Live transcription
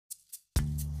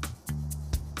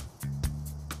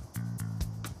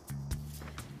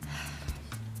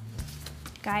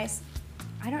Guys,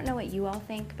 I don't know what you all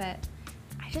think, but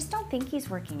I just don't think he's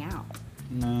working out.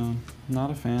 No,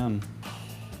 not a fan.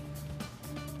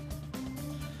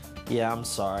 Yeah, I'm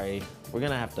sorry. We're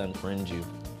gonna have to unfriend you.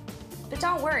 But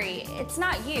don't worry, it's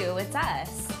not you, it's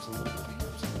us.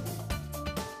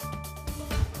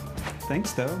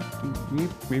 Thanks, though.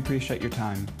 We appreciate your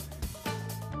time.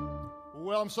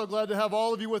 Well, I'm so glad to have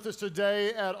all of you with us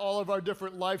today at all of our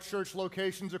different Life Church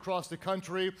locations across the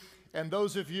country. And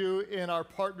those of you in our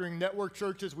partnering network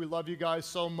churches, we love you guys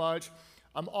so much.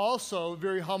 I'm also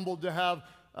very humbled to have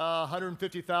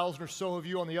 150,000 or so of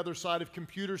you on the other side of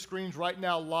computer screens right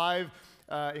now, live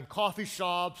in coffee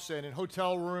shops and in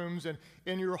hotel rooms and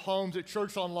in your homes at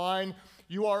Church Online.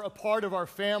 You are a part of our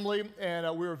family,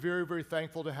 and we're very, very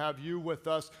thankful to have you with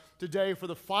us today for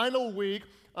the final week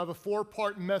of a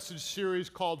 4-part message series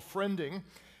called Friending.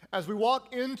 As we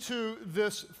walk into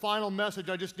this final message,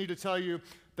 I just need to tell you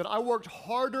that I worked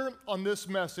harder on this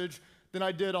message than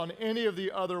I did on any of the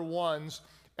other ones,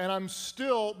 and I'm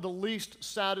still the least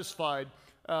satisfied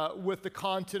with the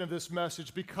content of this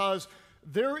message because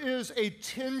there is a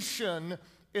tension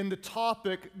in the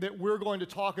topic that we're going to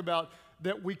talk about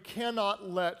that we cannot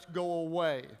let go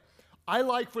away. I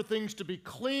like for things to be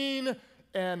clean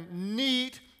and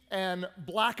neat and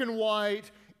black and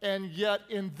white, and yet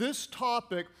in this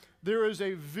topic, there is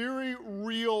a very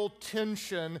real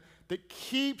tension that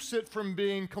keeps it from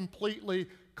being completely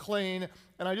clean.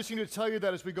 And I just need to tell you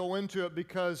that as we go into it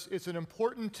because it's an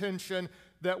important tension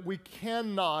that we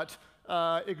cannot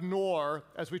ignore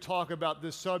as we talk about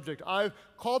this subject. I've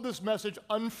called this message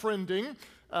Unfriending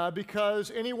because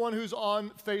anyone who's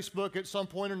on Facebook at some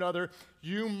point or another,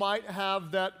 you might have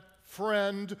that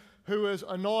friend who is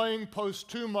annoying, posts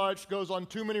too much, goes on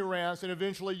too many rants, and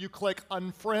eventually you click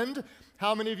unfriend.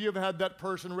 How many of you have had that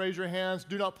person? Raise your hands.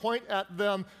 Do not point at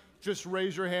them. Just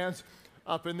raise your hands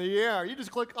up in the air. You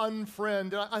just click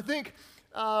unfriend. And I think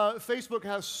Facebook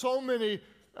has so many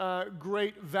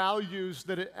great values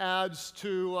that it adds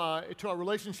to our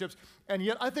relationships, and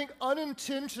yet I think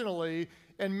unintentionally,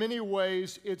 in many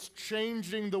ways, it's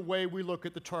changing the way we look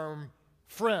at the term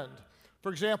friend.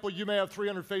 For example, you may have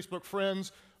 300 Facebook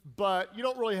friends, but you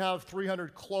don't really have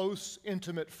 300 close,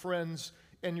 intimate friends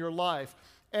in your life.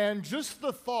 And just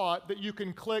the thought that you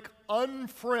can click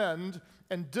unfriend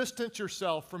and distance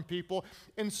yourself from people,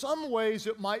 in some ways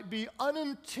it might be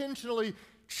unintentionally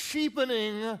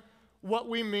cheapening what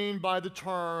we mean by the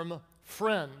term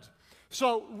friend.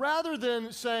 So rather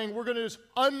than saying we're going to just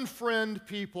unfriend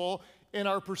people in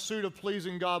our pursuit of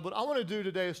pleasing God, what I want to do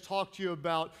today is talk to you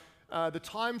about the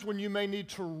times when you may need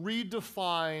to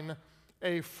redefine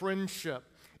a friendship.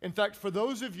 In fact, for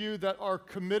those of you that are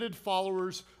committed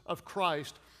followers of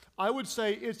Christ, I would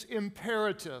say it's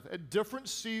imperative at different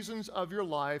seasons of your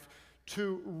life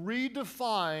to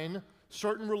redefine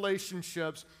certain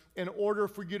relationships in order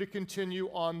for you to continue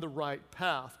on the right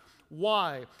path.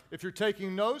 Why? If you're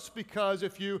taking notes, because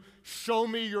if you show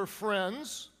me your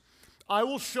friends, I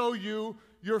will show you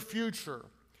your future.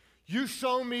 You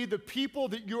show me the people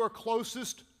that you are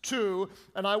closest to,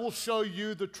 and I will show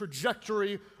you the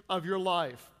trajectory of your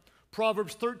life.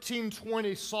 Proverbs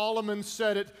 13:20, Solomon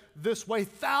said it this way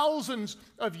thousands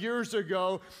of years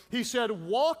ago. He said,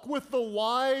 walk with the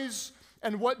wise,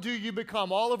 and what do you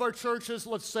become? All of our churches,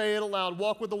 let's say it aloud.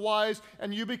 Walk with the wise,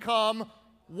 and you become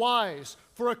wise.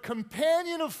 For a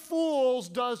companion of fools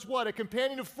does what? A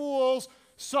companion of fools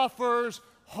suffers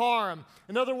harm.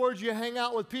 In other words, you hang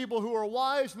out with people who are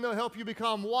wise, and they'll help you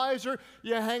become wiser.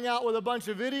 You hang out with a bunch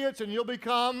of idiots, and you'll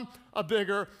become a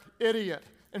bigger idiot.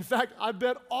 In fact, I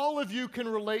bet all of you can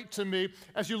relate to me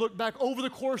as you look back over the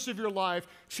course of your life.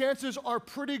 Chances are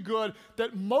pretty good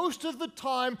that most of the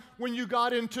time when you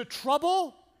got into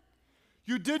trouble,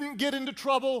 you didn't get into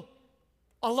trouble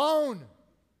alone,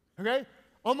 okay?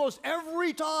 Almost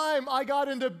every time I got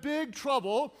into big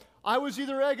trouble, I was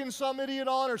either egging some idiot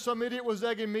on or some idiot was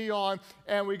egging me on,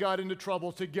 and we got into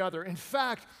trouble together. In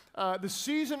fact, the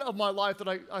season of my life that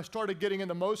I started getting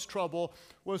into most trouble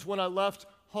was when I left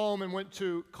home and went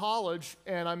to college,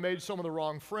 and I made some of the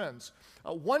wrong friends.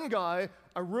 One guy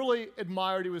I really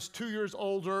admired. He was 2 years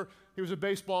older. He was a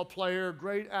baseball player,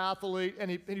 great athlete, and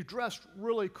he dressed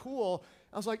really cool.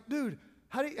 I was like, dude,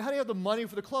 how do you have the money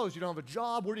for the clothes? You don't have a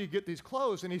job. Where do you get these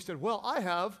clothes? And he said, well, I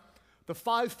have the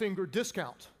 5-finger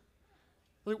discount.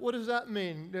 Like, what does that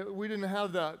mean? We didn't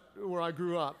have that where I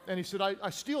grew up. And he said, I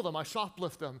steal them. I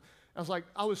shoplift them. I was like,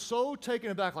 I was so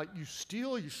taken aback, like, you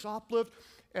steal, you shoplift?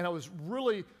 And I was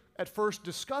really, at first,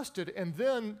 disgusted. And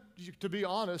then, to be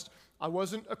honest, I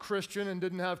wasn't a Christian and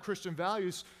didn't have Christian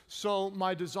values, so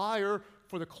my desire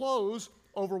for the clothes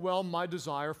overwhelmed my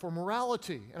desire for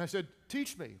morality. And I said,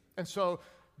 teach me. And so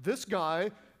this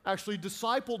guy actually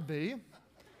discipled me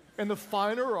in the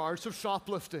finer arts of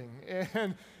shoplifting.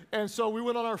 And so we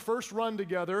went on our first run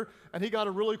together, and he got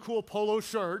a really cool polo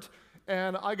shirt,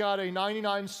 and I got a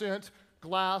 99-cent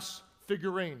glass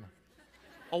figurine.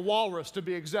 A walrus, to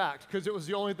be exact, because it was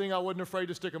the only thing I wasn't afraid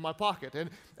to stick in my pocket.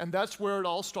 And that's where it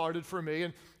all started for me.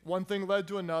 And one thing led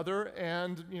to another,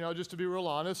 and, just to be real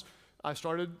honest, I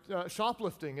started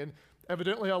shoplifting. And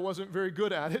evidently I wasn't very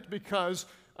good at it because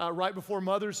right before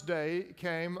Mother's Day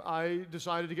came, I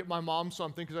decided to get my mom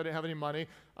something because I didn't have any money.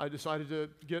 I decided to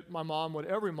get my mom what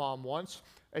every mom wants,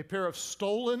 a pair of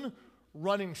stolen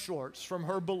running shorts from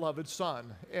her beloved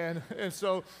son. And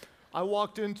so I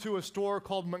walked into a store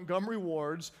called Montgomery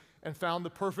Ward's and found the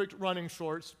perfect running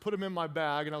shorts, put them in my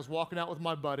bag, and I was walking out with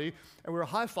my buddy, and we were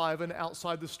high-fiving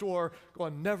outside the store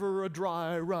going, never a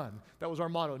dry run. That was our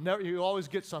motto. Never, you always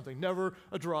get something, never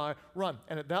a dry run.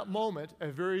 And at that moment, a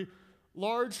very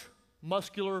large,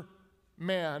 muscular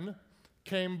man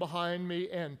came behind me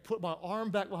and put my arm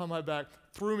back behind my back,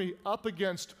 threw me up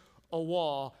against a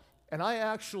wall, and I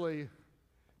actually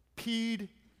peed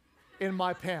in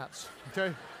my pants,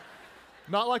 okay?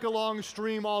 Not like a long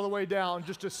stream all the way down,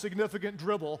 just a significant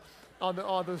dribble on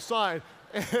the side.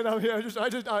 And I mean, that's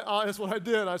what I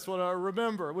did. That's what I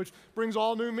remember, which brings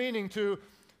all new meaning to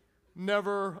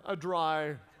never a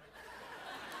dry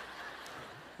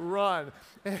run.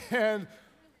 And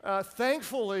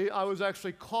thankfully, I was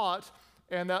actually caught,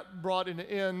 and that brought an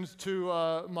end to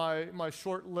my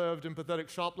short-lived and pathetic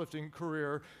shoplifting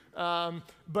career.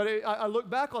 But I look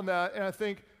back on that, and I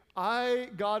think I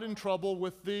got in trouble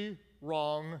with the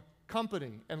wrong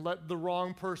company and let the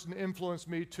wrong person influence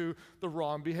me to the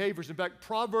wrong behaviors. In fact,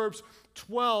 Proverbs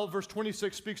 12, verse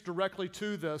 26 speaks directly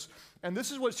to this. And this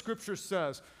is what Scripture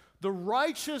says. The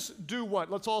righteous do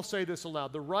what? Let's all say this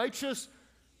aloud. The righteous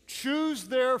choose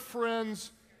their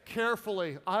friends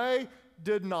carefully. I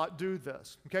did not do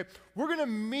this. Okay? We're going to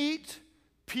meet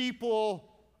people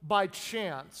by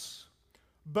chance,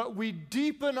 but we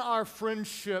deepen our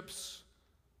friendships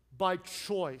by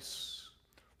choice.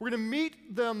 We're going to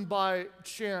meet them by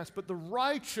chance, but the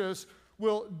righteous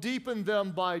will deepen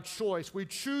them by choice. We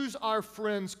choose our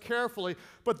friends carefully,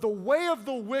 but the way of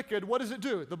the wicked, what does it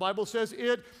do? The Bible says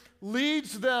it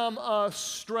leads them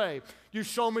astray. You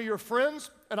show me your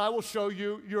friends, and I will show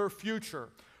you your future.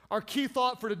 Our key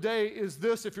thought for today is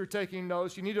this, if you're taking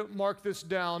notes. You need to mark this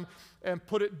down and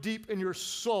put it deep in your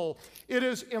soul. It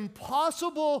is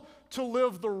impossible to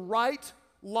live the right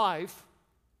life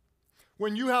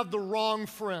when you have the wrong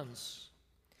friends.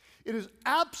 It is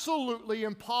absolutely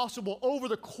impossible over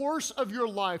the course of your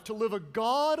life to live a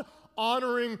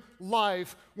God-honoring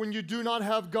life when you do not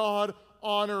have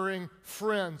God-honoring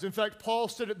friends. In fact, Paul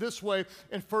said it this way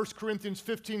in 1 Corinthians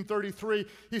 15:33.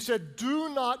 He said,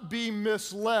 do not be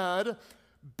misled.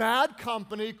 Bad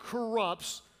company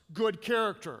corrupts good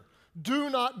character.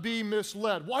 Do not be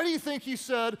misled. Why do you think he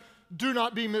said, do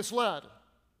not be misled?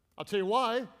 I'll tell you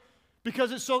why.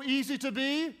 Because it's so easy to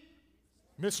be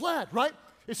misled, right?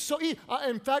 It's so easy.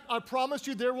 In fact, I promise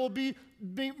you there will be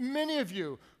many of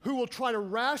you who will try to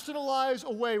rationalize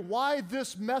away why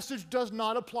this message does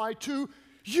not apply to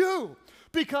you.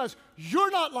 Because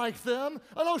you're not like them.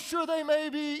 I know, sure, they may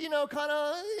be, kind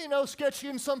of, sketchy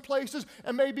in some places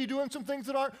and may be doing some things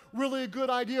that aren't really a good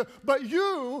idea, but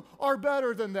you are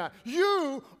better than that.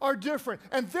 You are different,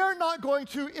 and they're not going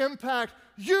to impact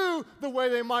you the way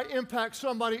they might impact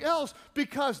somebody else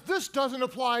because this doesn't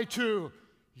apply to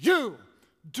you.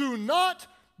 Do not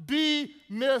be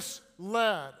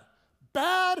misled.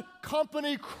 Bad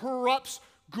company corrupts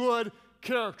good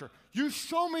character. You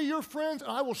show me your friends, and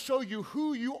I will show you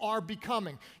who you are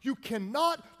becoming. You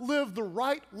cannot live the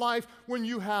right life when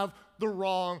you have the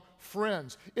wrong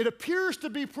friends. It appears to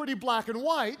be pretty black and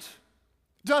white,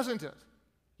 doesn't it?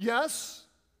 Yes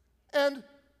and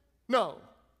no.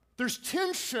 There's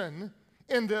tension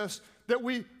in this that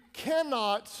we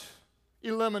cannot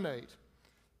eliminate.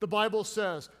 The Bible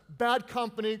says bad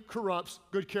company corrupts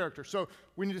good character. So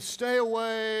we need to stay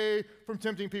away from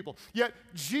tempting people. Yet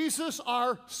Jesus,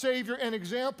 our Savior and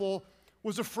example,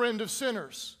 was a friend of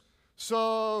sinners.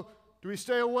 So do we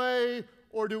stay away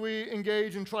or do we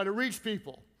engage and try to reach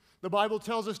people? The Bible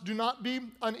tells us do not be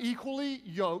unequally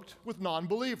yoked with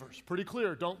non-believers. Pretty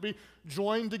clear. Don't be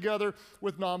joined together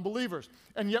with non-believers.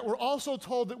 And yet we're also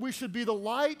told that we should be the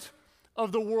light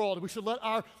of the world. We should let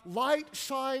our light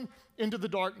shine into the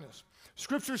darkness.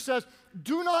 Scripture says,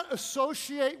 do not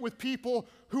associate with people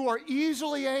who are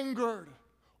easily angered,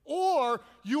 or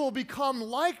you will become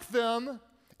like them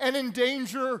and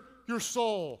endanger your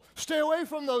soul. Stay away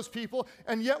from those people,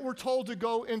 and yet we're told to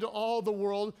go into all the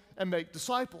world and make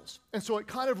disciples. And so it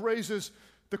kind of raises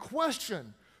the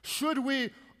question, should we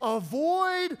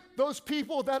avoid those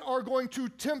people that are going to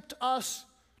tempt us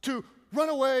to run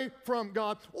away from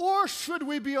God, or should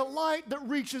we be a light that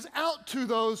reaches out to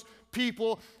those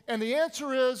people? And the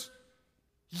answer is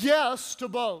yes to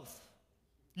both.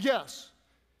 Yes.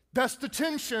 That's the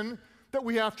tension that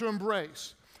we have to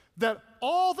embrace. That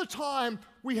all the time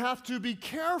we have to be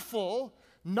careful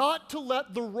not to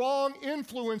let the wrong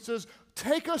influences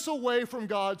take us away from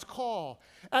God's call.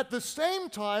 At the same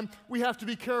time, we have to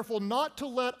be careful not to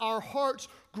let our hearts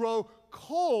grow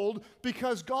cold,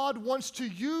 because God wants to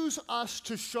use us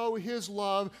to show His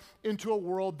love into a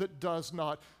world that does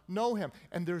not know Him.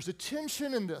 And there's a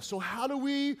tension in this. So how do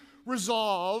we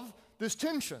resolve this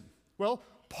tension? Well,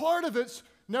 part of it's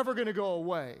never going to go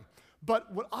away.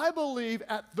 But what I believe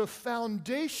at the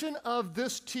foundation of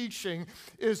this teaching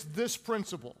is this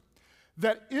principle,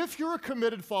 that if you're a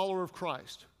committed follower of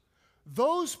Christ,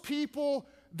 those people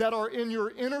that are in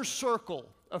your inner circle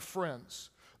of friends,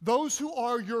 those who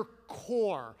are your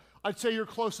core, I'd say your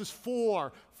closest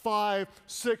 4, 5,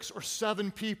 6, or 7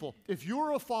 people, if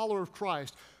you're a follower of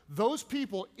Christ, those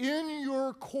people in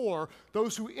your core,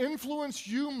 those who influence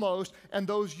you most and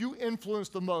those you influence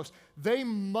the most, they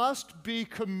must be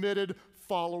committed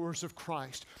followers of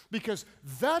Christ, because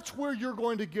that's where you're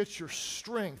going to get your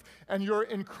strength and your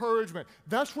encouragement.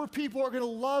 That's where people are going to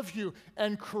love you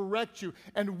and correct you.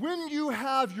 And when you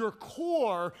have your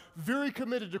core very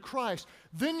committed to Christ,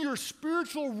 then your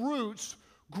spiritual roots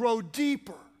grow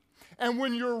deeper. And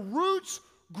when your roots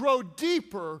grow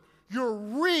deeper, your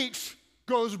reach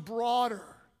goes broader.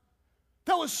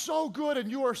 That was so good,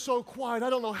 and you are so quiet. I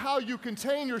don't know how you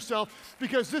contain yourself,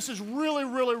 because this is really,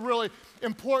 really, really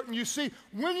important. You see,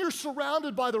 when you're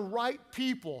surrounded by the right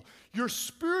people, your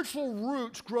spiritual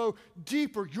roots grow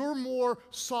deeper. You're more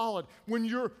solid. When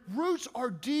your roots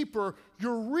are deeper,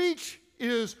 your reach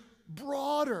is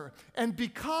broader. And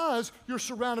because you're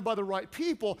surrounded by the right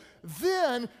people,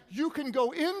 then you can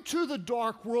go into the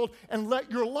dark world and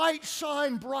let your light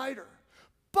shine brighter.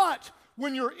 But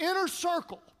when your inner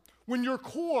circle, when your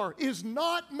core is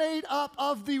not made up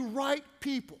of the right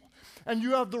people and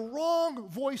you have the wrong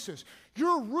voices,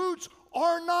 your roots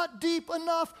are not deep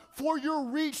enough for your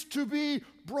reach to be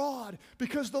broad,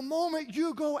 because the moment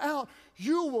you go out,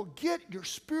 you will get your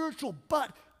spiritual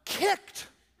butt kicked,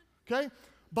 okay,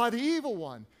 by the evil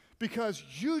one, because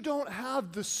you don't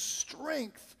have the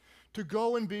strength to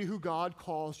go and be who God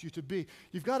calls you to be.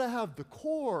 You've got to have the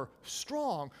core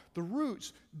strong, the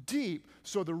roots deep,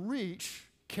 so the reach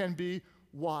can be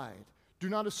wide. Do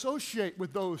not associate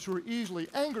with those who are easily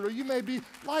angered, or you may be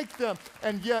like them,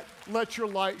 and yet let your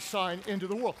light shine into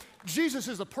the world. Jesus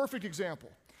is a perfect example,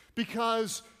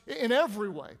 because in every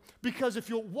way, because if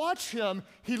you'll watch him,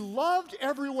 he loved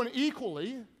everyone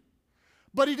equally,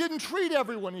 but he didn't treat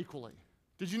everyone equally.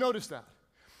 Did you notice that?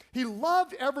 He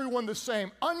loved everyone the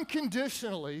same,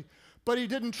 unconditionally, but he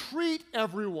didn't treat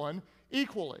everyone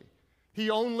equally. He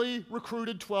only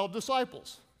recruited 12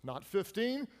 disciples. Not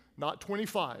 15, not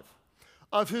 25.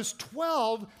 Of his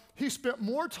 12, he spent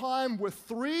more time with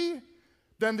 3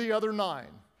 than the other 9.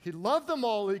 He loved them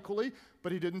all equally,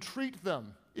 but he didn't treat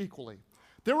them equally.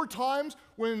 There were times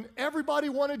when everybody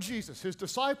wanted Jesus, his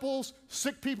disciples,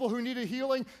 sick people who needed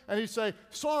healing, and he'd say,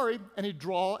 sorry, and he'd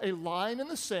draw a line in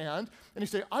the sand, and he'd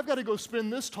say, I've got to go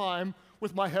spend this time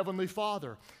with my heavenly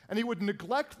Father. And he would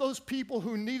neglect those people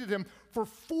who needed him for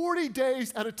 40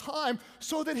 days at a time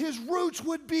so that his roots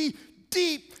would be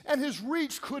deep and his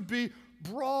reach could be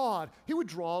broad. He would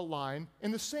draw a line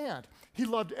in the sand. He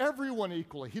loved everyone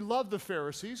equally. He loved the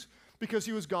Pharisees because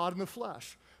he was God in the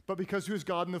flesh. But because he was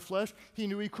God in the flesh, he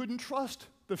knew he couldn't trust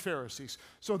the Pharisees.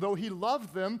 So though he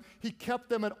loved them, he kept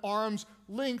them at arm's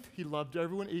length. He loved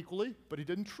everyone equally, but he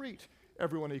didn't treat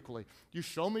everyone equally. You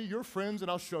show me your friends and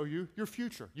I'll show you your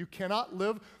future. You cannot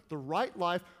live the right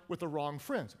life with the wrong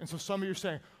friends. And so some of you are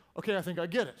saying, okay, I think I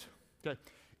get it. Okay,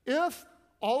 if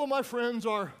all of my friends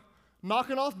are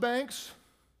knocking off banks,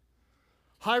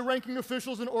 high-ranking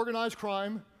officials in organized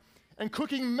crime, and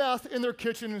cooking meth in their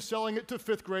kitchen and selling it to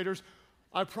 5th graders,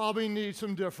 I probably need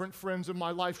some different friends in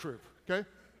my life group, okay?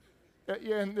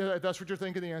 And that's what you're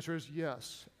thinking. The answer is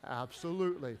yes,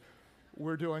 absolutely.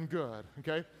 We're doing good,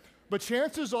 okay? But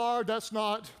chances are that's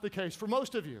not the case for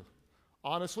most of you.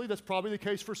 Honestly, that's probably the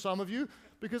case for some of you,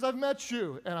 because I've met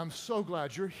you, and I'm so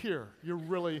glad you're here. You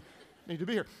really need to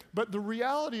be here. But the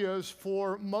reality is,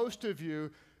 for most of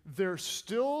you, there's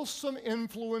still some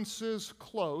influences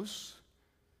close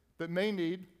that may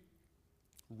need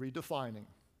redefining.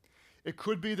 It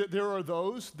could be that there are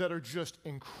those that are just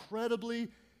incredibly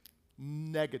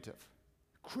negative,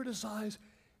 criticize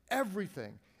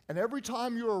everything. And every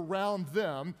time you're around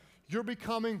them, you're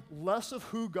becoming less of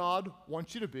who God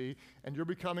wants you to be, and you're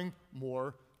becoming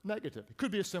more negative. It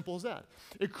could be as simple as that.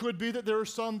 It could be that there are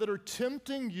some that are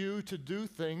tempting you to do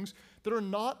things that are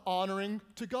not honoring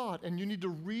to God, and you need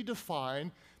to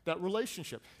redefine that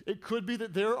relationship. It could be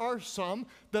that there are some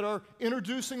that are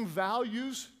introducing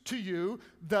values to you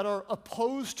that are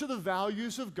opposed to the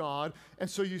values of God, and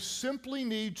so you simply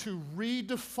need to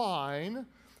redefine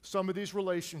some of these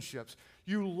relationships.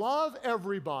 You love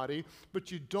everybody,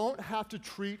 but you don't have to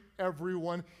treat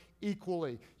everyone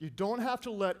equally. You don't have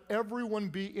to let everyone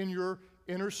be in your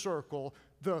inner circle.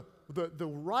 The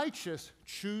righteous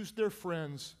choose their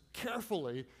friends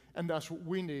carefully, and that's what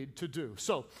we need to do.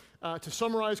 So, to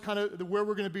summarize kind of where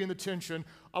we're going to be in the tension,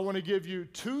 I want to give you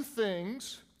 2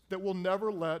 things that we'll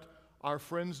never let our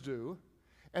friends do,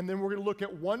 and then we're going to look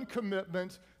at 1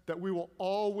 commitment that we will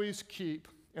always keep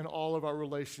in all of our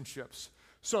relationships.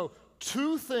 So,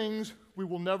 2 things we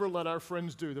will never let our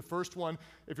friends do. The first one,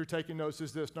 if you're taking notes,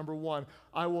 is this. Number 1,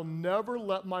 I will never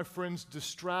let my friends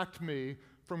distract me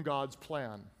from God's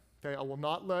plan. Okay, I will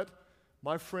not let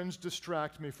my friends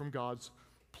distract me from God's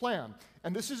plan.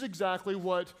 And this is exactly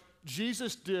what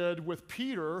Jesus did with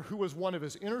Peter, who was one of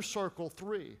his inner circle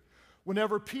 3.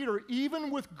 Whenever Peter, even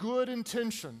with good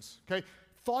intentions, okay,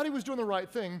 thought he was doing the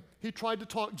right thing, he tried to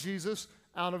talk Jesus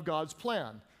out of God's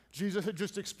plan. Jesus had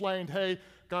just explained, hey,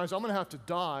 guys, I'm going to have to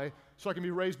die so I can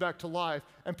be raised back to life.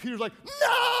 And Peter's like,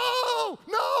 no,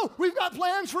 we've got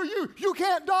plans for you. You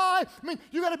can't die. I mean,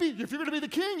 you got to be, if you're going to be the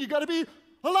king, you got to be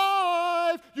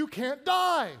alive. You can't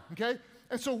die, okay?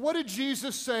 And so what did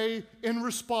Jesus say in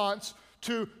response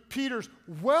to Peter's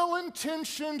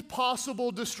well-intentioned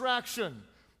possible distraction?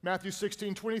 Matthew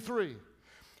 16:23.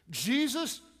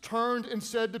 Jesus turned and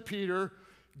said to Peter,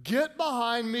 get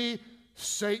behind me,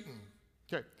 Satan.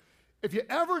 Okay, if you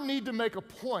ever need to make a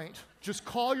point, just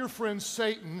call your friend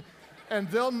Satan and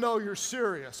they'll know you're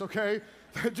serious, okay?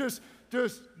 just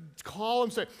call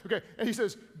him Satan. Okay, and he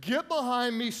says, get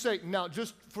behind me, Satan. Now,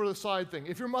 just for the side thing,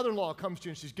 if your mother-in-law comes to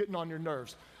you and she's getting on your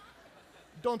nerves,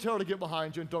 don't tell her to get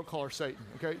behind you and don't call her Satan,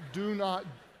 okay? Do not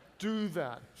do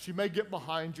that. She may get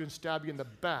behind you and stab you in the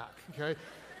back, okay?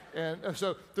 And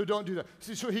so don't do that.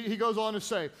 See, so he goes on to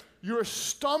say, you're a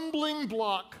stumbling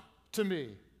block to me.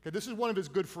 Okay, this is one of his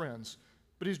good friends,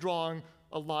 but he's drawing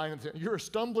a line. You're a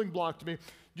stumbling block to me.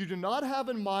 You do not have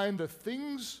in mind the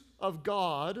things of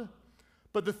God,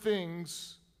 but the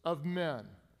things of men.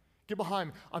 Get behind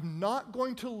me. I'm not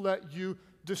going to let you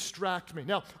distract me.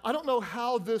 Now, I don't know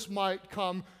how this might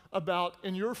come about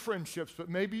in your friendships, but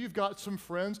maybe you've got some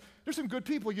friends. There's some good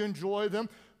people. You enjoy them.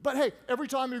 But hey, every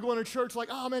time you're going to church, like,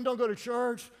 oh man, don't go to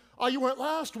church. Oh, you went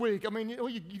last week. I mean,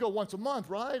 you go once a month,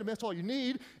 right? I mean, that's all you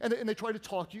need. And they try to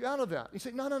talk you out of that. You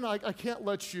say, no, I can't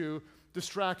let you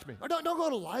distract me. Or don't go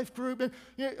to life group. And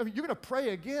you're going to pray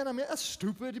again. I mean, that's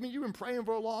stupid. I mean, you've been praying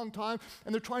for a long time,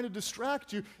 and they're trying to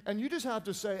distract you. And you just have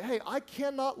to say, hey, I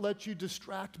cannot let you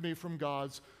distract me from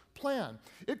God's plan.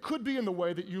 It could be in the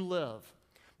way that you live.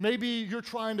 Maybe you're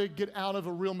trying to get out of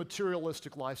a real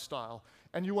materialistic lifestyle,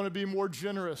 and you want to be more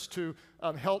generous to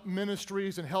help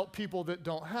ministries and help people that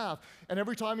don't have. And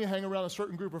every time you hang around a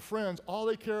certain group of friends, all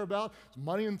they care about is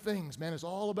money and things, man. It's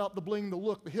all about the bling, the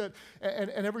look, the hit.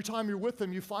 And every time you're with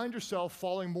them, you find yourself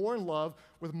falling more in love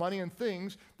with money and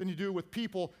things than you do with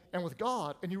people and with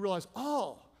God. And you realize,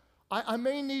 I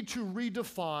may need to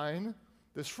redefine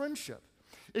this friendship.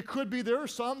 It could be there are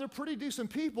some, they're pretty decent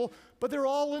people, but they're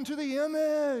all into the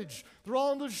image. They're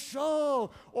all into the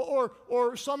show.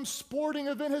 Or some sporting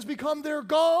event has become their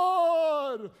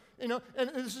God. You know, and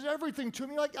this is everything to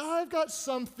me. Like, I've got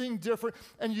something different.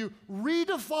 And you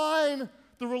redefine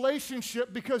the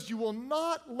relationship because you will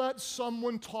not let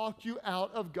someone talk you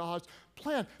out of God's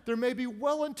plan. There may be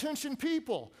well-intentioned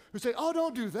people who say, oh,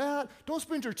 don't do that. Don't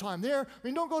spend your time there. I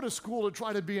mean, don't go to school to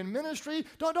try to be in ministry.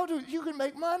 Don't do it. You can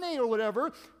make money or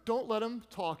whatever. Don't let them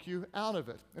talk you out of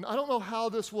it. And I don't know how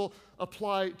this will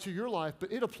apply to your life,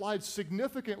 but it applied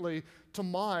significantly to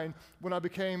mine when I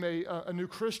became a new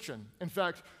Christian. In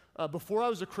fact, before I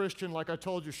was a Christian, like I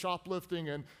told you, shoplifting,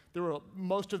 and there were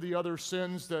most of the other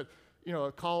sins that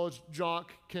a college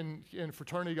jock and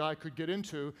fraternity guy could get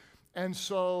into. And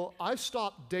so I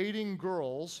stopped dating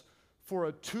girls for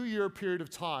a 2-year period of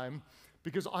time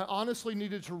because I honestly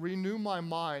needed to renew my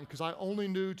mind because I only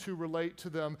knew to relate to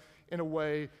them in a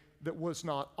way that was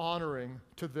not honoring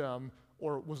to them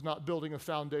or was not building a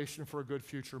foundation for a good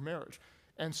future marriage.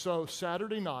 And so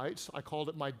Saturday nights, I called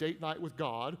it my date night with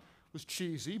God. It was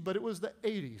cheesy, but it was the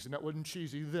 80s, and that wasn't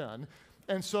cheesy then.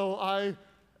 And so I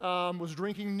was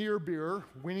drinking near beer,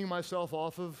 weaning myself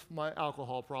off of my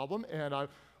alcohol problem, and I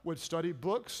would study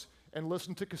books and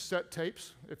listen to cassette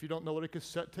tapes. If you don't know what a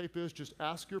cassette tape is, just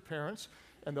ask your parents,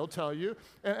 and they'll tell you.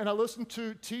 And I listened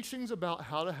to teachings about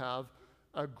how to have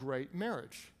a great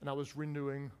marriage, and I was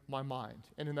renewing my mind.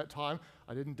 And in that time,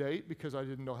 I didn't date because I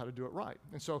didn't know how to do it right.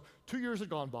 And so 2 years had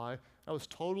gone by. I was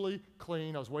totally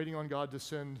clean. I was waiting on God to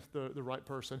send the right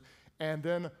person. And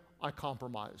then I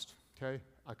compromised, okay?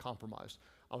 I compromised.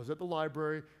 I was at the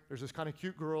library. There's this kind of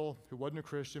cute girl who wasn't a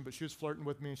Christian, but she was flirting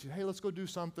with me, and she said, hey, let's go do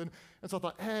something. And so I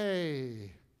thought,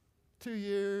 hey, 2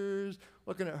 years,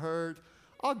 what can it hurt?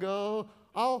 I'll go.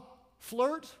 I'll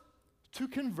flirt to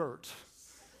convert.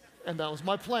 And that was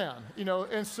my plan, you know.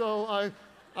 And so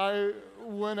I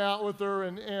went out with her,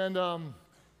 and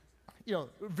you know,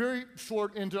 very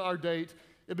short into our date,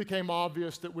 it became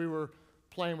obvious that we were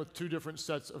playing with two different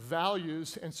sets of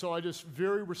values. And so I just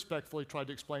very respectfully tried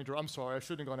to explain to her, I'm sorry, I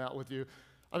shouldn't have gone out with you.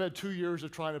 I've had 2 years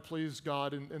of trying to please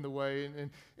God in the way,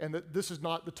 and that this is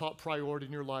not the top priority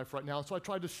in your life right now. And so I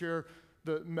tried to share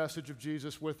the message of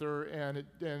Jesus with her, and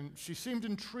she seemed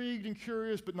intrigued and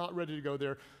curious, but not ready to go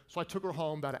there. So I took her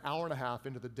home about an hour and a half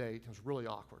into the date. It was really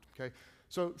awkward, okay?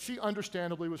 So she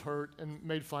understandably was hurt and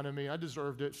made fun of me. I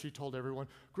deserved it. She told everyone,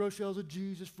 Groshel's a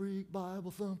Jesus freak,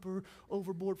 Bible thumper,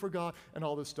 overboard for God, and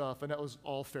all this stuff, and that was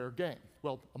all fair game.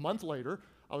 Well, a month later,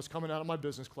 I was coming out of my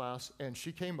business class, and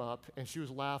she came up, and she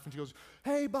was laughing. She goes,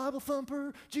 hey, Bible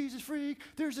thumper, Jesus freak,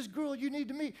 there's this girl you need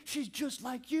to meet. She's just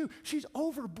like you. She's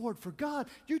overboard for God.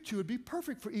 You two would be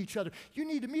perfect for each other. You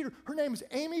need to meet her. Her name is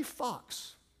Amy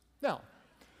Fox. Now,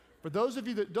 for those of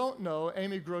you that don't know,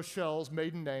 Amy Groshel's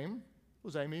maiden name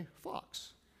was Amy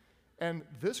Fox. And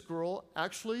this girl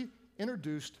actually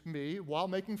introduced me while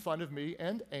making fun of me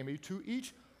and Amy to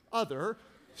each other,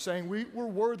 saying we were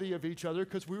worthy of each other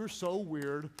because we were so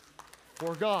weird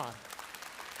for God.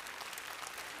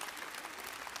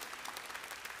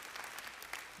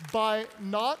 By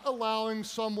not allowing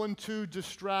someone to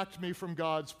distract me from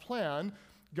God's plan,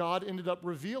 God ended up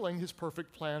revealing his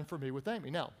perfect plan for me with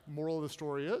Amy. Now, moral of the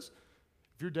story is,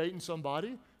 if you're dating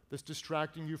somebody that's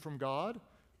distracting you from God,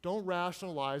 don't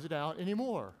rationalize it out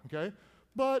anymore, okay?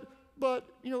 But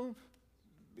you know,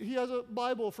 he has a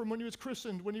Bible from when he was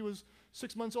christened, when he was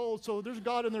 6 months old, so there's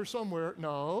God in there somewhere.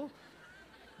 No,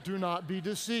 do not be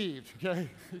deceived, okay?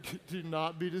 Do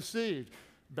not be deceived.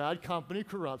 Bad company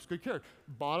corrupts good character.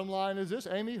 Bottom line is this,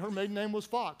 Amy, her maiden name was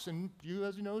Fox, and you,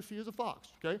 as you know, she is a fox,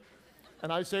 okay?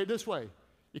 And I say it this way,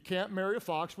 you can't marry a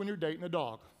fox when you're dating a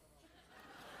dog.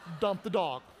 Dump the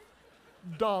dog.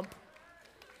 Dump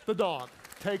the dog.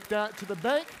 Take that to the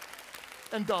bank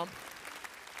and dump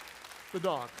the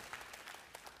dog.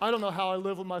 I don't know how I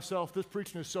live with myself. This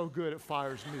preaching is so good, it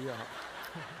fires me up.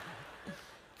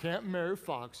 Can't marry a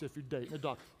fox if you're dating a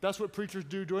dog. That's what preachers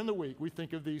do during the week. We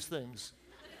think of these things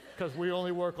because we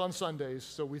only work on Sundays,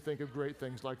 so we think of great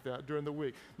things like that during the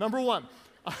week. Number one,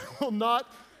 I will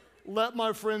not let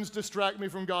my friends distract me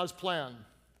from God's plan.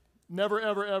 Never,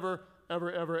 ever, ever,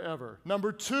 ever, ever, ever.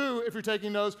 Number two, if you're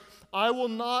taking notes, I will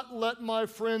not let my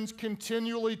friends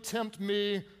continually tempt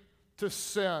me to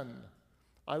sin.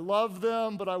 I love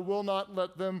them, but I will not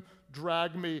let them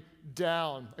drag me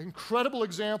down. An incredible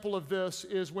example of this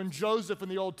is when Joseph in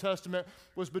the Old Testament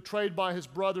was betrayed by his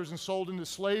brothers and sold into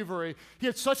slavery. He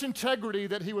had such integrity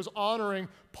that he was honoring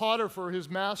Potiphar, his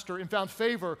master, and found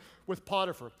favor with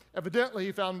Potiphar. Evidently,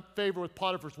 he found favor with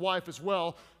Potiphar's wife as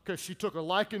well, because she took a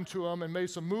liking to him and made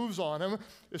some moves on him.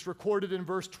 It's recorded in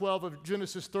verse 12 of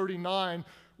Genesis 39,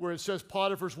 where it says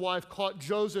Potiphar's wife caught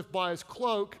Joseph by his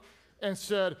cloak and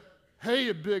said, hey,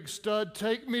 you big stud,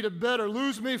 take me to bed or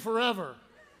lose me forever.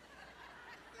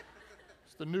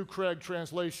 It's the New Craig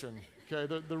translation,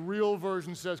 okay? The real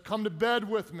version says, come to bed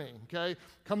with me, okay?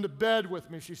 Come to bed with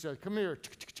me, she said. Come here,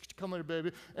 come here,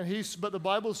 baby. But the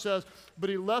Bible says, but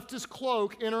he left his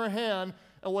cloak in her hand,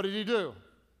 and what did he do?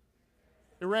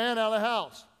 He ran out of the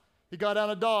house. He got out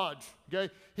of Dodge,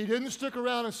 okay? He didn't stick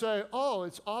around and say, oh,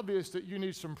 it's obvious that you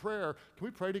need some prayer. Can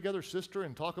we pray together, sister,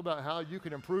 and talk about how you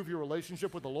can improve your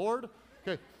relationship with the Lord?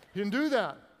 Okay, he didn't do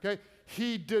that, okay?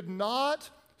 He did not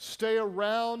stay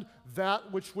around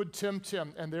that which would tempt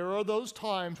him. And there are those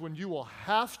times when you will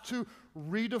have to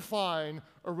redefine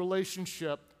a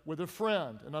relationship with a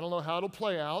friend. And I don't know how it'll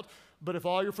play out, but if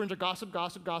all your friends are gossip,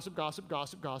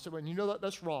 and you know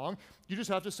that's wrong, you just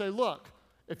have to say, look,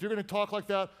 if you're going to talk like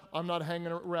that, I'm not hanging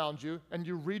around you, and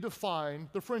you redefine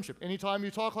the friendship. Anytime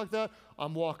you talk like that,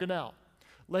 I'm walking out.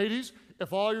 Ladies,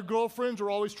 if all your girlfriends are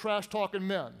always trash-talking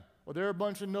men, Or they're a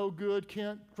bunch of no good,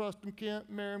 can't trust them, can't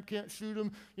marry them, can't shoot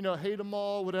them, hate them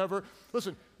all, whatever.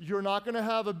 Listen, you're not going to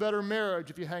have a better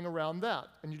marriage if you hang around that.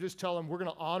 And you just tell them, we're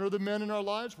going to honor the men in our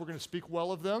lives, we're going to speak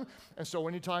well of them, and so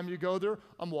anytime you go there,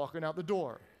 I'm walking out the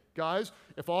door. Guys,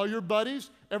 if all your buddies,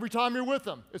 every time you're with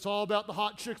them, it's all about the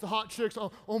hot chicks,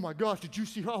 oh my gosh, did you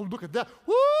see her? Oh, look at that.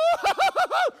 Woo!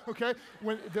 Okay,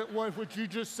 what you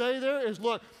just say there is,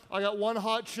 look, I got one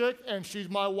hot chick, and she's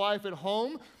my wife at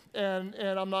home, and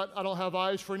I don't have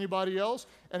eyes for anybody else,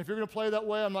 and if you're going to play that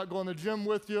way, I'm not going to the gym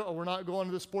with you, or we're not going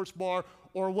to the sports bar,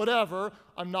 or whatever.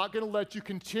 I'm not going to let you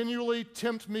continually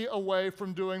tempt me away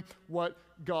from doing what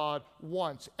God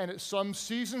wants. And at some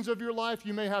seasons of your life,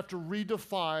 you may have to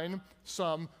redefine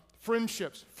some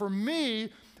friendships. For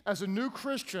me, as a new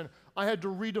Christian, I had to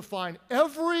redefine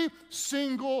every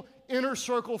single inner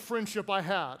circle friendship I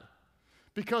had.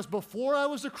 Because before I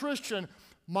was a Christian,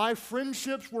 my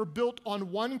friendships were built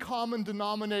on one common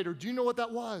denominator. Do you know what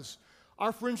that was?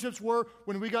 Our friendships were,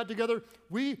 when we got together,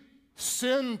 we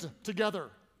sinned together.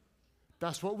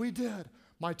 That's what we did.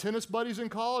 My tennis buddies in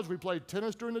college, we played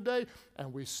tennis during the day,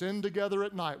 and we sinned together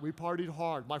at night. We partied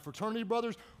hard. My fraternity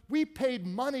brothers, we paid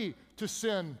money to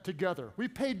sin together. We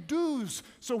paid dues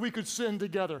so we could sin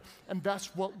together. And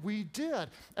that's what we did.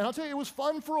 And I'll tell you, it was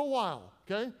fun for a while,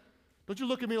 okay? Don't you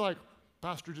look at me like,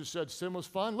 Pastor just said sin was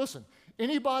fun. Listen,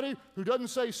 anybody who doesn't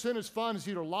say sin is fun is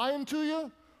either lying to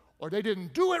you or they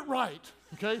didn't do it right,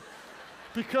 okay?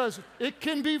 Because it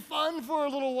can be fun for a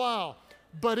little while,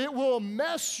 but it will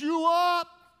mess you up.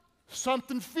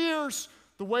 Something fierce.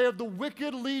 The way of the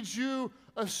wicked leads you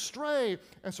astray.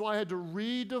 And so I had to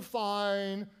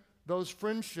redefine those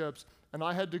friendships, and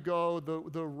I had to go,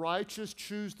 the righteous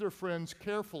choose their friends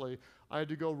carefully. I had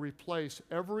to go replace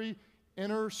every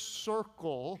inner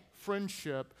circle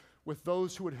friendship with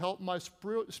those who would help my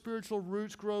spiritual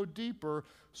roots grow deeper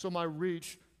so my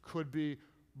reach could be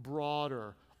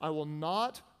broader. I will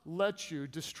not let you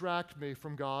distract me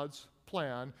from God's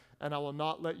plan, and I will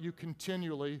not let you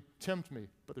continually tempt me.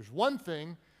 But there's one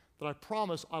thing that I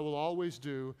promise I will always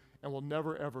do and will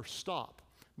never, ever stop.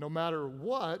 No matter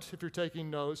what, if you're taking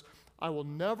notes, I will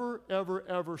never, ever,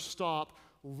 ever stop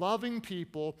loving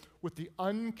people with the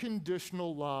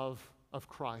unconditional love of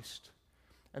Christ.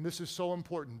 And this is so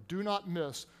important. Do not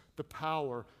miss the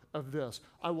power of this.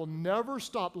 I will never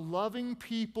stop loving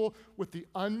people with the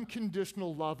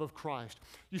unconditional love of Christ.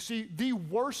 You see, the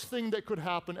worst thing that could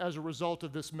happen as a result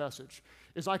of this message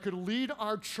is I could lead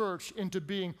our church into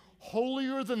being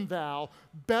holier than thou,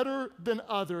 better than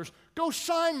others. Go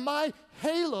shine my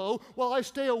halo while I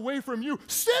stay away from you.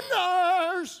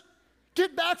 Sinners!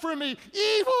 Get back from me.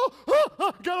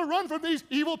 Evil! Gotta run from these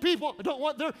evil people. I don't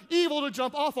want their evil to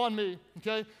jump off on me.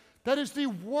 Okay? That is the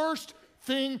worst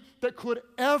thing that could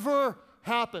ever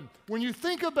happen. When you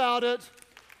think about it,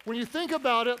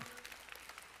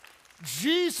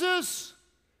 Jesus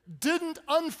didn't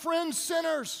unfriend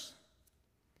sinners.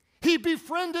 He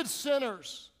befriended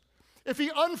sinners. If he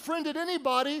unfriended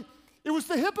anybody, it was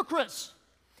the hypocrites.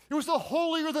 It was the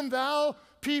holier than thou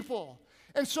people.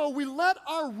 And so we let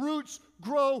our roots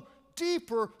grow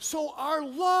deeper so our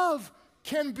love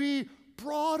can be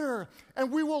broader.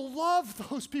 And we will love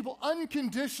those people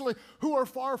unconditionally who are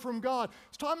far from God.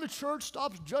 It's time the church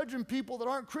stops judging people that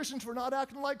aren't Christians for not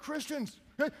acting like Christians.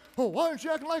 Okay? Oh, why aren't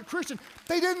you acting like a Christian?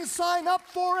 They didn't sign up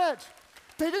for it.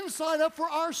 They didn't sign up for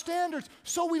our standards.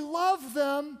 So we love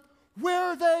them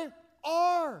where they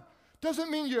are.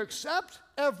 Doesn't mean you accept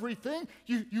everything.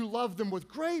 You love them with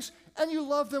grace and you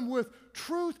love them with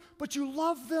truth, but you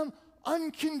love them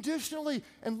unconditionally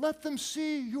and let them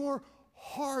see your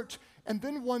heart. And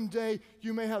then one day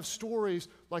you may have stories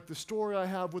like the story I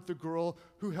have with the girl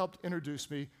who helped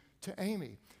introduce me to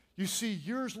Amy. You see,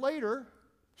 years later,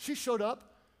 she showed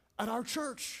up at our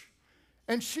church.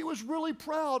 And she was really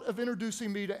proud of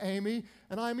introducing me to Amy,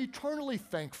 and I'm eternally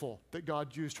thankful that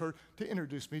God used her to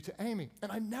introduce me to Amy.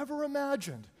 And I never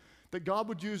imagined that God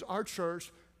would use our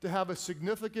church to have a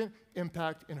significant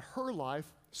impact in her life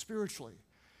spiritually.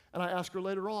 And I asked her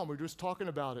later on, we were just talking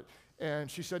about it, and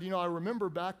she said, I remember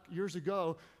back years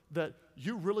ago that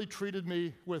you really treated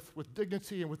me with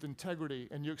dignity and with integrity,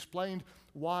 and you explained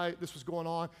why this was going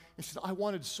on. And she said, I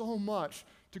wanted so much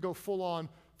to go full on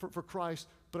for Christ,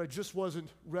 but I just wasn't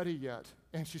ready yet.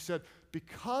 And she said,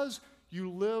 because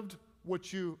you lived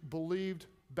what you believed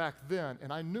back then,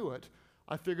 and I knew it,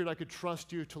 I figured I could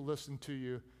trust you to listen to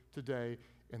you today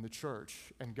in the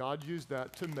church. And God used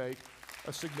that to make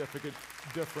a significant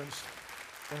difference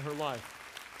in her life.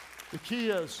 The key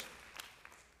is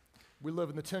we live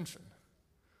in the tension.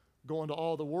 Go into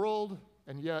all the world,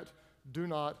 and yet do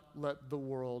not let the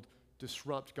world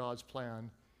disrupt God's plan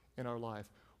in our life.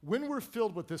 when we're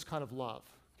filled with this kind of love,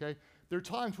 okay, there are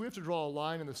times we have to draw a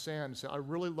line in the sand and say, I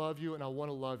really love you and I want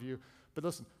to love you. But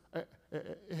listen,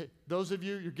 those of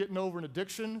you, you're getting over an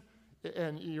addiction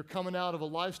and you're coming out of a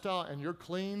lifestyle and you're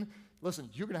clean, listen,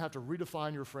 you're going to have to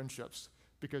redefine your friendships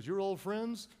because your old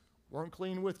friends weren't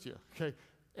clean with you, okay?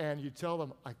 And you tell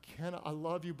them, I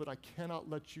love you, but I cannot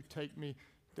let you take me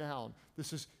down.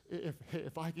 This is,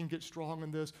 if I can get strong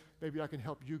in this, maybe I can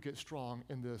help you get strong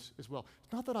in this as well.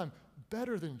 It's not that I'm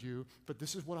better than you, but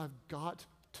this is what I've got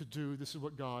to do. This is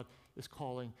what God is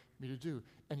calling me to do.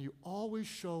 And you always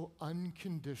show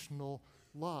unconditional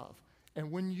love.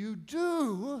 And when you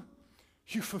do,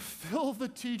 you fulfill the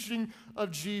teaching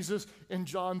of Jesus in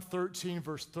John 13,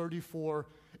 verse 34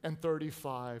 and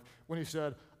 35, when he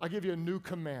said, I give you a new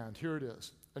command. Here it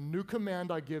is. A new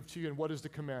command I give to you. And what is the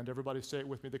command? Everybody say it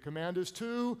with me. The command is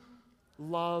to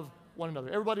love one another.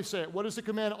 Everybody say it. What is the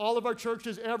command? All of our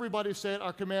churches, everybody say it.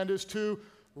 Our command is to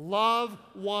love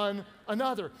one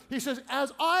another. He says,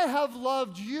 as I have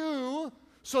loved you,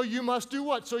 so you must do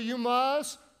what? So you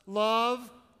must love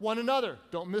one another.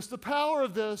 Don't miss the power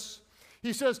of this.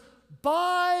 He says,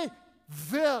 by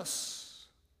this,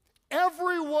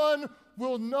 everyone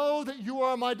will know that you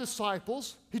are my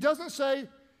disciples. He doesn't say,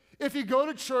 if you go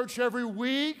to church every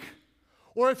week,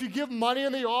 or if you give money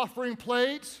in the offering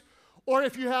plate, or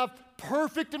if you have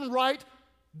perfect and right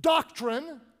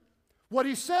doctrine. What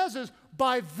he says is,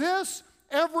 by this,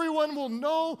 everyone will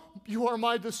know you are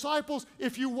my disciples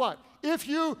if you what? If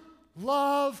you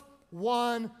love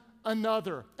one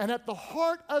another. And at the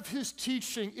heart of his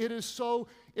teaching, it is so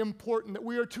important that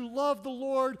we are to love the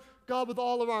Lord God with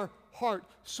all of our heart,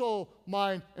 soul,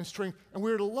 mind, and strength. And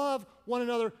we are to love one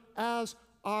another as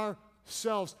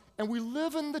ourselves. And we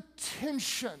live in the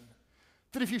tension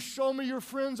that if you show me your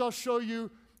friends, I'll show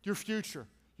you your future.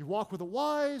 You walk with the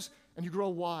wise and you grow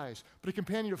wise. But a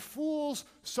companion of fools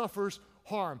suffers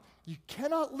harm. You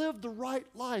cannot live the right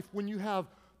life when you have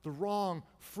the wrong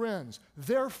friends.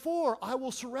 Therefore, I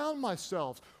will surround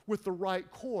myself with the right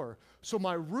core, so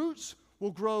my roots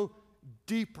will grow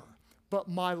deeper. But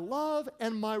my love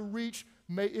and my reach,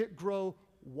 may it grow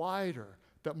wider,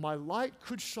 that my light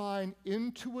could shine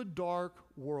into a dark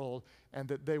world, and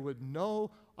that they would know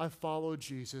I follow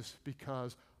Jesus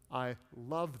because I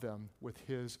love them with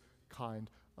his kind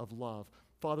of love.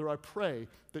 Father, I pray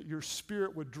that your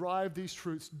Spirit would drive these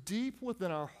truths deep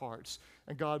within our hearts,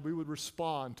 and God, we would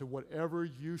respond to whatever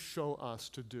you show us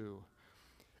to do.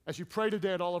 As you pray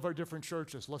today at all of our different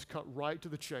churches, let's cut right to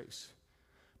the chase.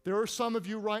 There are some of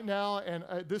you right now, and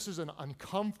this is an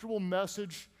uncomfortable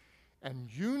message, and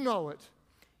you know it.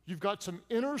 You've got some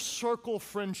inner circle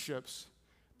friendships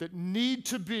that need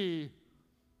to be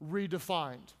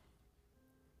redefined.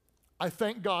 I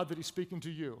thank God that he's speaking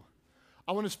to you.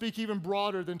 I want to speak even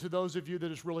broader than to those of you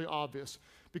that it's really obvious,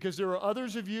 because there are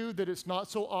others of you that it's not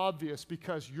so obvious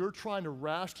because you're trying to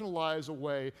rationalize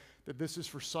away that this is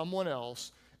for someone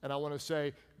else, and I want to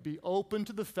say, be open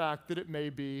to the fact that it may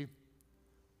be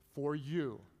for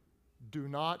you. Do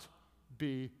not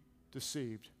be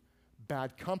deceived.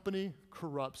 Bad company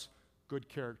corrupts good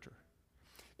character.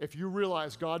 If you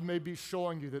realize God may be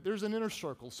showing you that there's an inner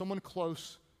circle, someone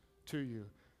close to you,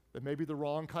 that may be the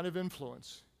wrong kind of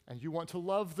influence, and you want to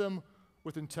love them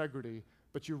with integrity,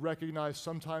 but you recognize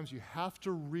sometimes you have to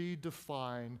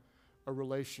redefine a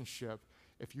relationship.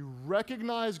 If you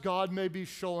recognize God may be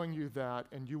showing you that,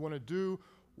 and you want to do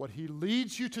what he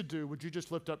leads you to do, would you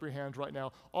just lift up your hands right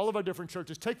now? All of our different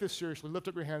churches, take this seriously. Lift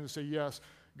up your hands and say, yes,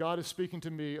 God is speaking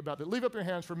to me about that. Leave up your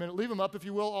hands for a minute. Leave them up, if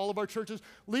you will, all of our churches.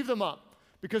 Leave them up.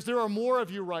 Because there are more of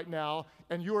you right now,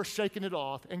 and you are shaking it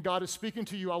off, and God is speaking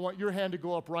to you. I want your hand to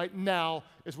go up right now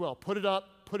as well. Put it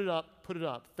up, put it up, put it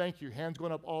up. Thank you. Hands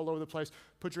going up all over the place.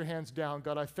 Put your hands down.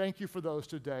 God, I thank you for those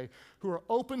today who are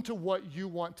open to what you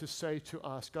want to say to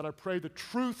us. God, I pray the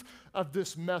truth of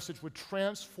this message would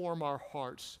transform our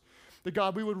hearts. That,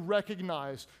 God, we would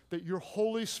recognize that your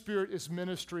Holy Spirit is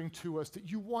ministering to us,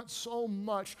 that you want so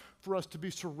much for us to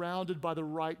be surrounded by the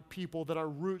right people, that our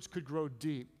roots could grow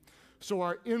deep, so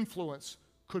our influence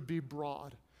could be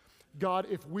broad. God,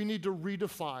 if we need to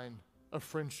redefine a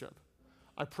friendship,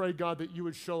 I pray, God, that you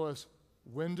would show us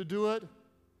when to do it,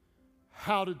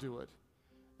 how to do it,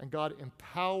 and God,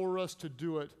 empower us to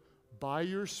do it by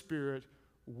your Spirit,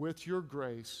 with your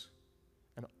grace,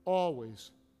 and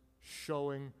always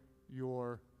showing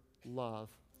your love.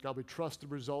 God, we trust the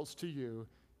results to you,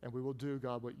 and we will do,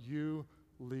 God, what you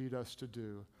lead us to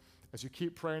do. As you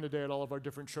keep praying today at all of our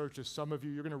different churches, some of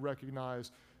you, you're going to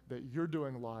recognize that you're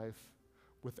doing life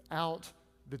without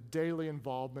the daily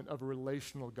involvement of a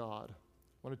relational God.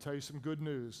 I want to tell you some good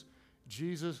news.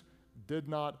 Jesus did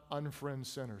not unfriend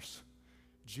sinners.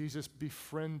 Jesus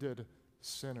befriended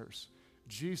sinners.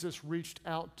 Jesus reached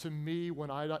out to me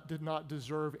when I did not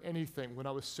deserve anything, when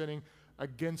I was sinning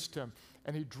against him.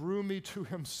 And he drew me to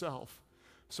himself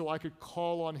so I could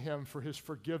call on him for his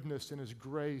forgiveness and his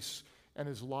grace and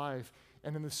his life.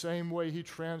 And in the same way he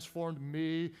transformed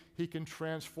me, he can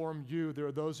transform you. There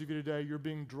are those of you today, you're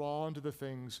being drawn to the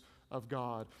things of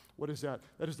God. What is that?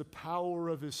 That is the power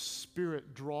of his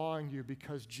Spirit drawing you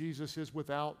because Jesus is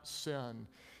without sin.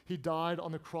 He died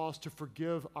on the cross to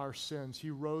forgive our sins. He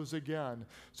rose again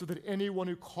so that anyone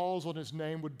who calls on his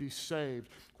name would be saved.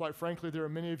 Quite frankly, there are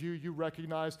many of you, you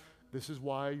recognize this is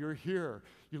why you're here.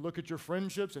 You look at your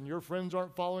friendships and your friends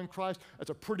aren't following Christ. That's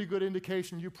a pretty good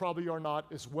indication you probably are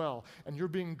not as well. And you're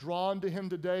being drawn to him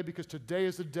today because today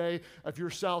is the day of your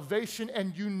salvation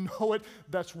and you know it.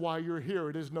 That's why you're here.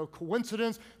 It is no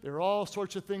coincidence. There are all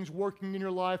sorts of things working in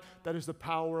your life. That is the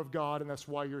power of God, and that's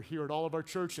why you're here at all of our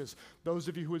churches. Those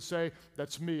of you who would say,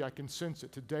 that's me, I can sense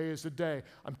it. Today is the day.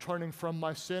 I'm turning from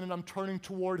my sin and I'm turning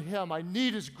toward him. I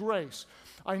need his grace.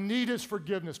 I need his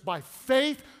forgiveness. By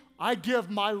faith, I give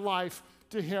my life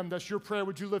to him. That's your prayer.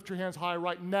 Would you lift your hands high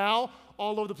right now?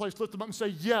 All over the place. Lift them up and say,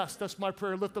 yes, that's my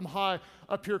prayer. Lift them high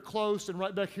up here close and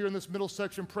right back here in this middle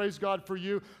section. Praise God for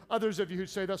you. Others of you who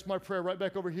say, that's my prayer, right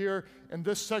back over here in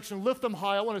this section. Lift them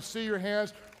high. I want to see your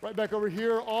hands right back over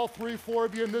here. All 3, 4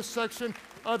 of you in this section.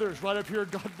 Others right up here.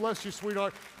 God bless you,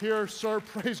 sweetheart. Here, sir,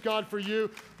 praise God for you.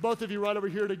 Both of you right over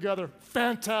here together.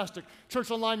 Fantastic.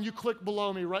 Church Online, you click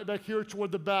below me, right back here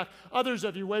toward the back. Others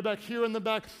of you way back here in the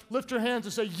back, lift your hands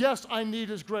and say, yes, I need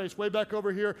his grace. Way back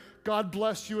over here, God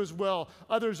bless you as well.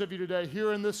 Others of you today,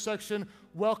 here in this section,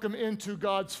 welcome into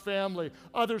God's family.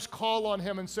 Others call on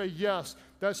him and say, yes,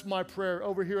 that's my prayer.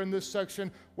 Over here in this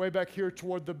section, way back here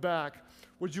toward the back.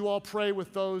 Would you all pray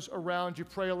with those around you?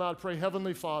 Pray aloud. Pray,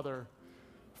 Heavenly Father,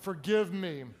 forgive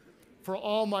me for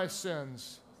all my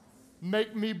sins.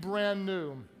 Make me brand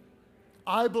new.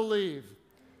 I believe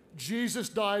Jesus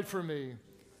died for me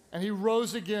and he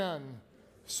rose again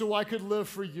so I could live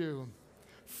for you.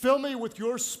 Fill me with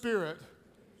your Spirit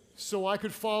so I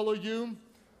could follow you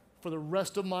for the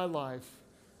rest of my life.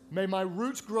 May my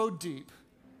roots grow deep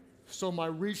so my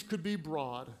reach could be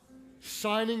broad,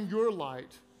 shining your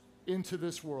light into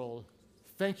this world.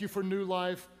 Thank you for new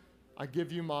life. I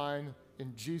give you mine.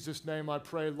 In Jesus' name I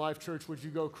pray. Life Church, would you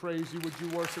go crazy? Would you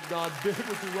worship God big? Would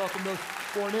you welcome those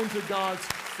born into God's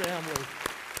family?